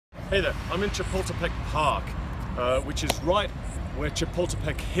Hey there, I'm in Chapultepec Park, which is right where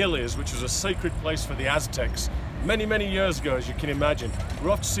Chapultepec Hill is, which was a sacred place for the Aztecs many, many years ago, as you can imagine.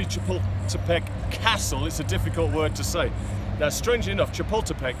 We're off to see Chapultepec Castle. It's a difficult word to say. Now, strangely enough,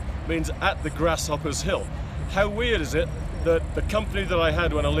 Chapultepec means at the Grasshopper's Hill. How weird is it that the company that I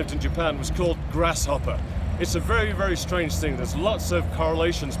had when I lived in Japan was called Grasshopper? It's a very, very strange thing. There's lots of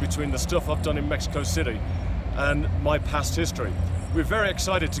correlations between the stuff I've done in Mexico City and my past history. We're very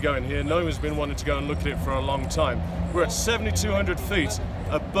excited to go in here. Noma's been wanting to go and look at it for a long time. We're at 7,200 feet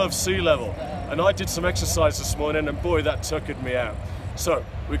above sea level, and I did some exercise this morning, and boy, that tuckered me out. So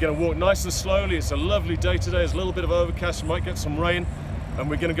we're going to walk nice and slowly. It's a lovely day today. There's a little bit of overcast. We might get some rain, and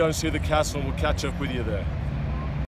we're going to go and see the castle, and we'll catch up with you there.